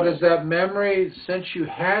forgive. So does that memory, since you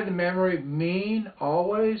had the memory, mean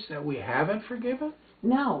always that we haven't forgiven?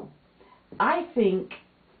 No. I think,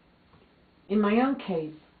 in my own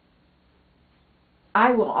case,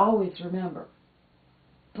 I will always remember.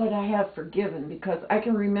 But I have forgiven because I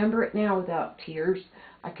can remember it now without tears.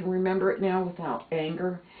 I can remember it now without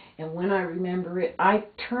anger. And when I remember it, I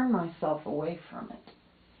turn myself away from it.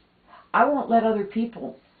 I won't let other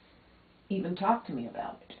people even talk to me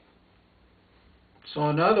about it. So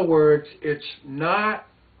in other words, it's not,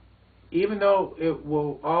 even though it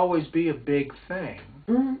will always be a big thing,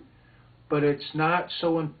 Mm-hmm. but it's not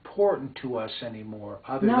so important to us anymore,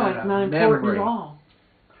 other No, than it's a not memory. important at all.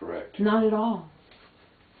 Correct. Not at all.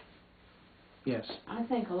 Yes. I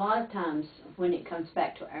think a lot of times when it comes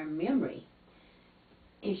back to our memory,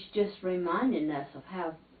 it's just reminding us of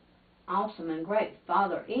how awesome and great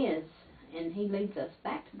Father is, and He leads us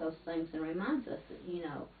back to those things and reminds us that, you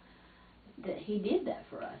know, that He did that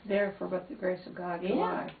for us. Therefore, but the grace of God can Yeah.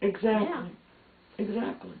 lie. Exactly. Yeah.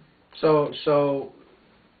 Exactly. So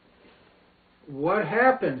what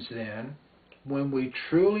happens then when we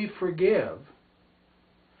truly forgive?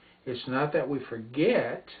 It's not that we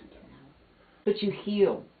forget, But you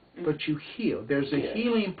heal. but you heal. There's a Yes.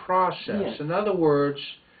 healing process. Yes. In other words,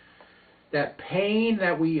 that pain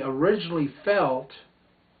that we originally felt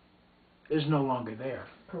is no longer there.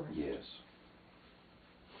 Correct. Yes.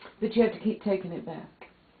 But you have to keep taking it back.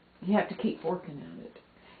 You have to keep working at it.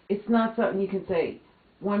 It's not something you can say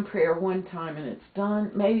one prayer one time and it's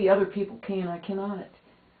done. Maybe other people can, I cannot.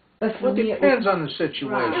 But for Well, it me, depends on the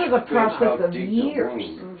situation. it was a Depends how process of deep the years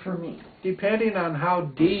wound. for me. Depending on how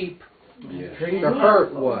deep Yes. Pretty the deep.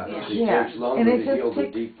 hurt was. Yeah. It Yeah. takes And longer it to just heal the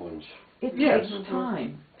takes- deep ones. It Yes. takes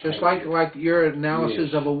time. Just like your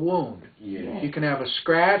analysis Yes. of a wound. Yes. You can have a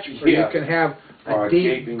scratch or Yeah. you can have Or a a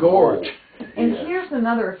deep gaping gorge. hole. And Yes. here's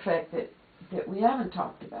another effect that we haven't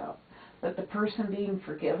talked about. That the person being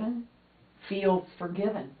forgiven feels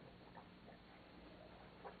forgiven.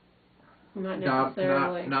 Not Not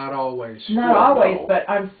necessarily. not always. Not Well, always, no. but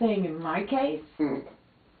I'm saying in my case, Hmm.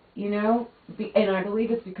 you know, and I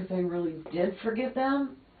believe it's because I really did forgive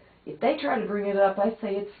them. If they try to bring it up, I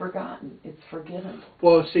say it's forgotten. It's forgiven.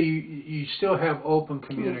 Well, see, you still have open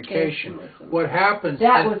communication. with them. What happens?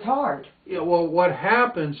 That was hard. Yeah, well, what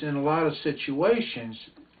happens in a lot of situations,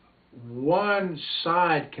 one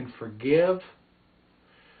side can forgive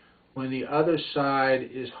when the other side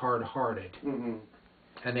is hard-hearted, Mhm.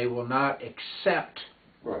 and they will not accept.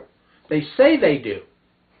 Right. They say they do,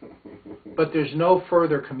 but there's no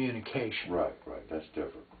further communication. Right. That's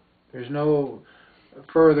different. There's no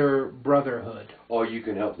further brotherhood. All you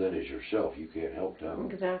can help then is yourself. You can't help them.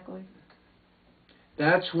 Exactly.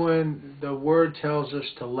 That's when the Word tells us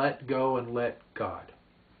to let go and let God.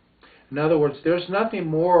 In other words, there's nothing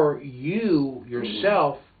more you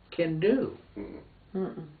yourself can do. Mhm.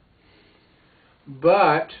 Mm-mm.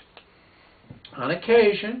 But on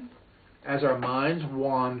occasion, as our minds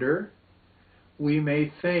wander, we may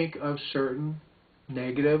think of certain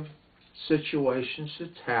negative situations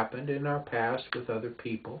that's happened in our past with other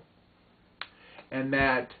people, and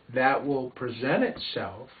that will present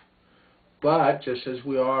itself. But just as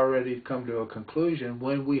we already come to a conclusion,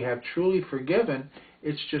 when we have truly forgiven,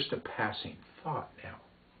 it's just a passing thought now.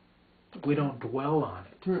 We don't dwell on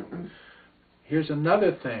it. Mm-mm. Here's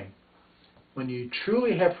another thing. When you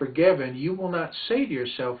truly have forgiven, you will not say to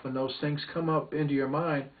yourself when those things come up into your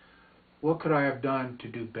mind, what could I have done to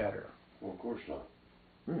do better? Well, of course not.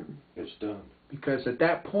 Mm-mm. It's done. Because at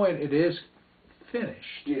that point it is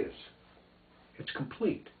finished. Yes. It's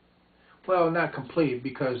complete. Well, not complete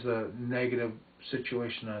because the negative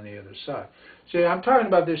situation on the other side. See, I'm talking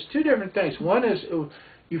about there's two different things. One is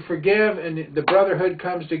you forgive and the brotherhood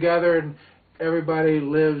comes together and everybody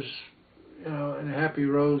lives, in a happy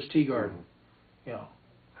rose tea garden,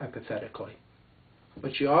 hypothetically.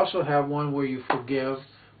 But you also have one where you forgive,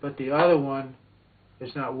 but the other one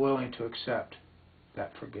is not willing to accept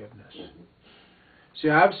that forgiveness. See,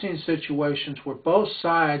 I've seen situations where both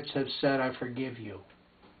sides have said, I forgive you.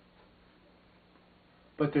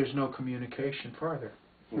 But there's no communication further.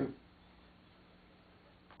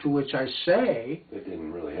 To which I say, It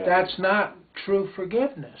didn't really happen. that's not true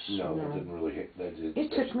forgiveness. No, No. it didn't really hit.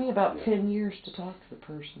 It took me about yeah. 10 years to talk to the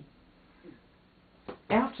person.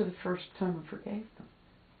 After the first time I forgave them.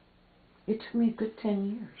 It took me a good 10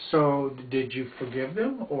 years. So, did you forgive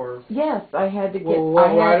them, or Yes, I had to get... well,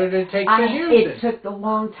 why did it take 10 years It then? took a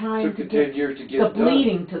long time Took to the get 10 years to get the it done.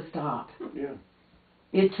 bleeding to stop. Yeah.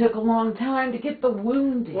 It took a long time to get the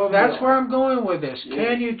wound to Well, that's heal. where I'm going with this. Yeah.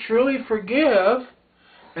 Can you truly forgive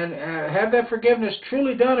and have that forgiveness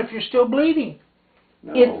truly done if you're still bleeding.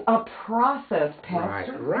 No. It's a process,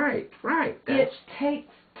 Pastor. Right. It takes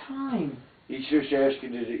time. He's just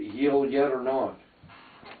asking, did it heal yet or not?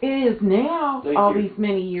 It is now, Thank all you. these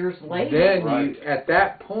many years later. Then Right. you, at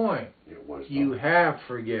that point, It was you not. have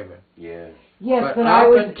forgiven. Yes. Yes, But but I up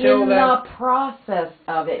was until in that- the process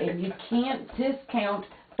of it, and you can't discount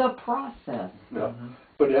the process. No.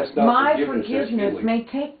 But that's not My forgiveness. That's forgiveness healing. may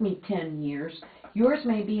take me 10 years. Yours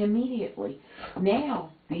may be immediately. Now,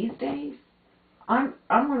 these days, I'm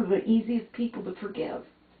one of the easiest people to forgive.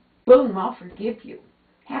 Boom, I'll forgive you.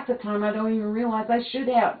 Half the time I don't even realize I should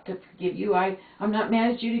have to forgive you. I'm not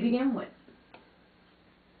mad at you to begin with.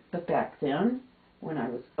 But back then, when I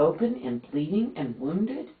was open and bleeding and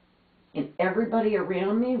wounded, and everybody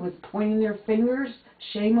around me was pointing their fingers,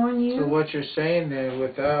 shame on you. So what you're saying then,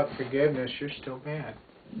 without forgiveness, you're still bad.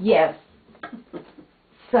 Yes.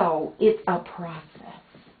 So it's a process.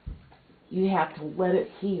 You have to let it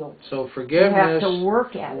heal. So You have forgiveness, to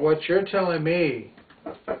work at it. what you're telling me,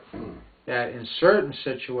 that in certain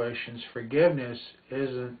situations, forgiveness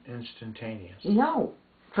isn't instantaneous. No.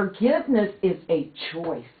 Forgiveness is a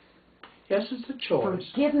choice. Yes, it's a choice.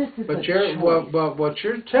 Forgiveness is a But choice. but what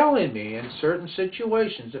you're telling me, in certain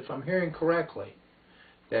situations, if I'm hearing correctly,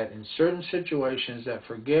 that in certain situations that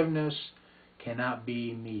forgiveness cannot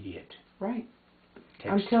be immediate. Right. It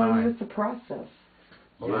I'm takes telling time. you it's a process.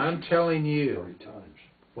 Well, I'm telling you 30 times.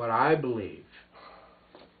 what I believe.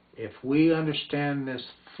 If we understand this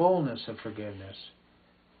fullness of forgiveness,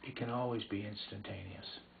 it can always be instantaneous.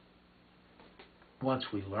 Once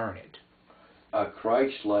we learn it. A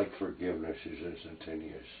Christ-like forgiveness is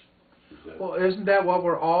instantaneous. Is that Well, isn't that what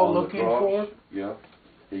we're all on the looking cross? for? Yeah.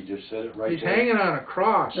 He just said it right He's there. hanging on a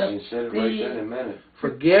cross. He said it right then in a minute.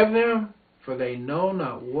 Forgive them, for they know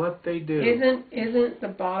not what they do. Isn't the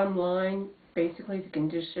bottom line basically the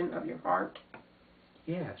condition of your heart?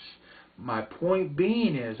 Yes. My point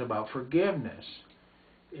being is about forgiveness,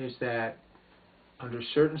 is that under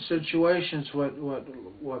certain situations,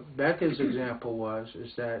 what Becca's example was,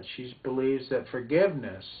 is that she believes that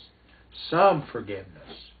forgiveness, some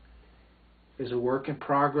forgiveness, is a work in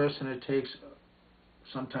progress, and it takes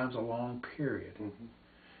sometimes a long period. Mm-hmm.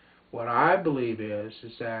 What I believe is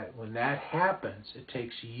that when that happens, it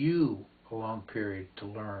takes you a long period to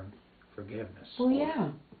learn forgiveness. Well, yeah.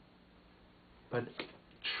 But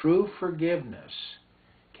true forgiveness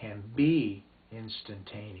can be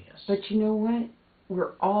instantaneous. But you know what?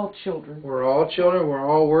 We're all children. We're all children, we're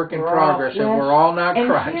all work in We're all progress, and flesh. we're all not And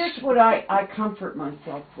Christ. here's what I comfort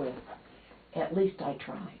myself with. At least I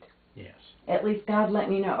tried. Yes. At least God let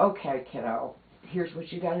me know, okay, kiddo, here's what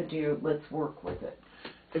you got to do. Let's work with it.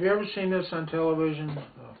 Have you ever seen this on television?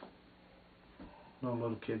 No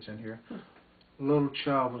little kids in here. A little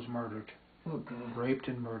child was murdered, Oh, God. raped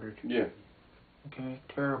and murdered. Yeah. Okay,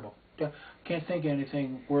 terrible. Can't think of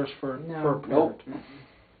anything worse for a No. parent. Nope.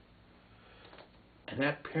 And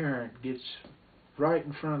that parent gets right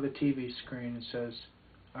in front of the TV screen and says,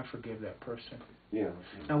 I forgive that person. Yeah.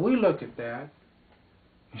 Now we look at that,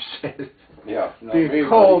 you said, Yeah. Not be me, a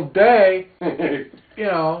cold day, buddy. you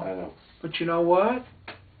know, I know. but you know what?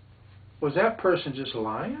 Was that person just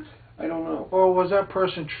lying? I don't know. Or was that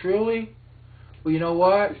person truly, well, you know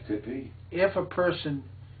what? It could be. If a person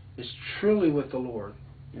is truly with the Lord,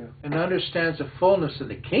 Yeah. and understands the fullness of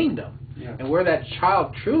the kingdom, Yeah. and where that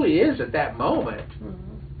child truly is at that moment,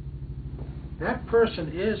 Mm-hmm. that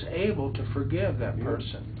person is able to forgive that Yeah.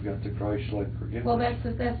 person. You got the Christ-like forgiveness. Well,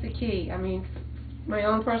 that's the key. I mean, my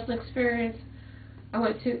own personal experience, I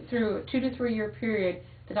went through a 2 to 3 year period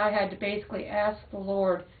that I had to basically ask the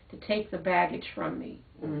Lord to take the baggage from me,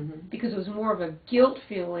 Mm-hmm. because it was more of a guilt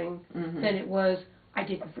feeling Mm-hmm. than it was I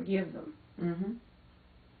didn't forgive them. Mm-hmm.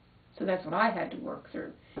 So that's what I had to work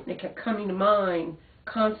through. And it kept coming to mind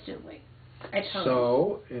constantly at times.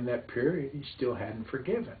 So, in that period, he still hadn't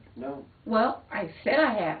forgiven. No. Well, I said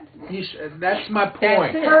I had. That's my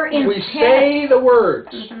point. it. Her We intent. say the words.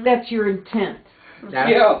 Mhm. That's your intent. That's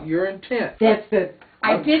Yeah. your intent. That's the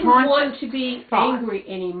I didn't conscious want to be thought. angry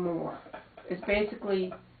anymore. It's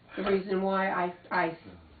basically the reason why I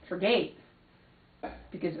forgave.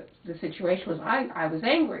 Because the situation was I was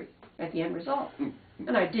angry at the end result.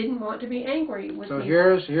 And I didn't want to be angry with So the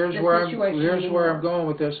here's the where situation where I'm anymore. going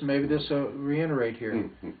with this. Maybe this will reiterate here.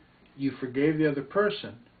 Mhm. You forgave the other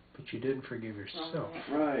person, but you didn't forgive yourself.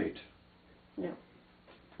 Right. Yeah.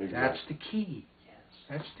 That's Exactly. the key.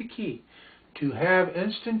 That's the key. To have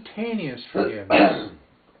instantaneous forgiveness.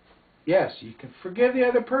 Yes, you can forgive the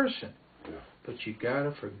other person, Yeah. but you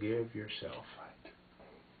gotta forgive yourself.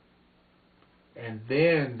 And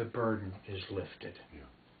then the burden is lifted. Yeah.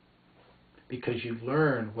 because you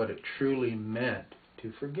learned what it truly meant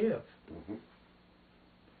to forgive. Mhm.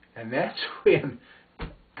 And that's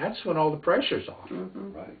when all the pressure's off.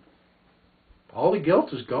 Mhm. Right. All the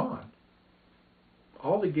guilt is gone.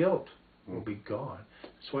 All the guilt will be gone.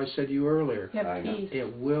 That's why I said to you earlier, You I have know. peace.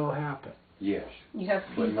 it will happen. Yes. You have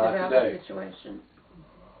But peace not about today. the situation.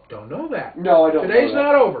 Don't know that. No, I don't. Today's know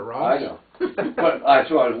that. not over, Ross. I know. But that's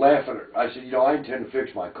why I was laughing at her. I said, I intend to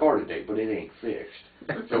fix my car today, but it ain't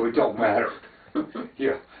fixed. So it don't matter.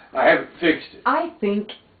 Yeah, I haven't fixed it. I think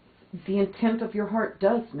the intent of your heart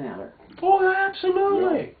does matter. Oh,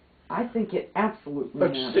 absolutely. I think it absolutely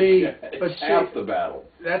But matters. see, It's half the battle.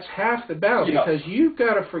 that's half the battle, Yeah. because you've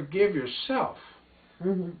got to forgive yourself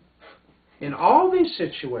Mhm. in all these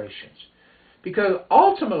situations. Because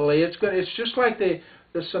ultimately, it's just like the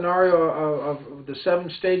scenario of the 7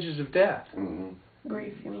 stages of death. Mm-hmm.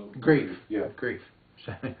 Grief, you mean? Yeah. Grief.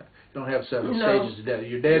 You don't have 7 No. stages of death.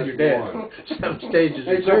 You're dead, Just you're dead. one. 7 stages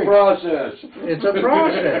of It's grief. a process. It's a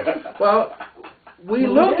process. Well, we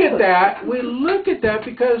look at that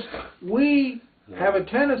because we have a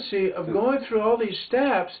tendency of going through all these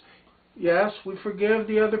steps. Yes, we forgive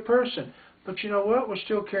the other person, but you know what? We're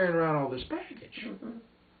still carrying around all this baggage. Mhm.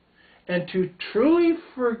 And to truly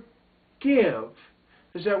forgive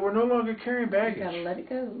is that we're no longer carrying You gotta baggage. let it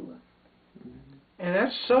go. And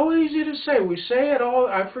that's so easy to say. We say it all,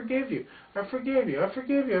 I forgive you, I forgive you, I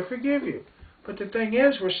forgive you, I forgive you. But the thing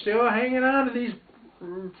is, we're still hanging on to these.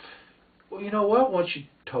 Well, you know what? Once you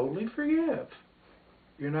totally forgive,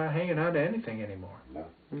 you're not hanging on to anything anymore. No.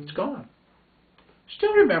 It's gone.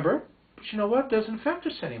 Still remember, but you know what? It doesn't affect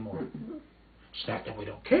us anymore. It's not that we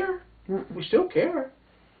don't care. We still care.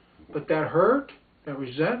 But that hurt, that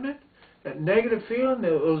resentment, that negative feeling,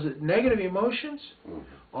 those negative emotions,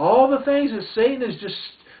 all the things that Satan is just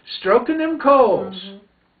stroking them coals,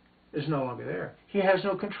 is no longer there. He has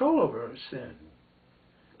no control over our sin.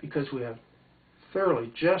 Because we have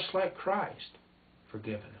thoroughly, just like Christ,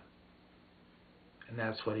 forgiven him. And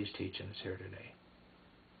that's what he's teaching us here today.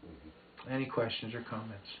 Any questions or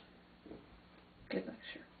comments? Good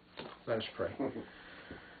lecture. Let us pray.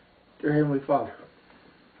 Dear Heavenly Father,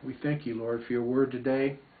 we thank you, Lord, for your word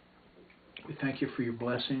today. We thank you for your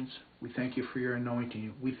blessings. We thank you for your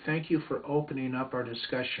anointing. We thank you for opening up our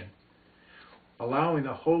discussion, allowing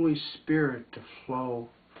the Holy Spirit to flow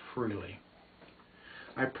freely.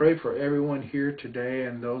 I pray for everyone here today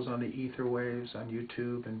and those on the ether waves, on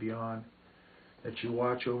YouTube and beyond, that you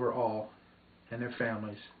watch over all and their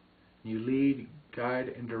families. You lead, guide,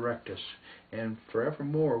 and direct us. And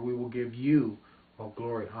forevermore we will give you all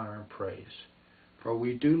glory, honor, and praise. For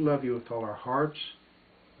we do love you with all our hearts,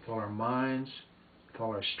 with all our minds, with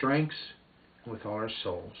all our strengths, and with all our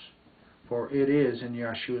souls. For it is in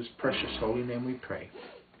Yeshua's precious holy name we pray.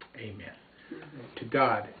 Amen. To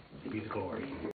God be the glory.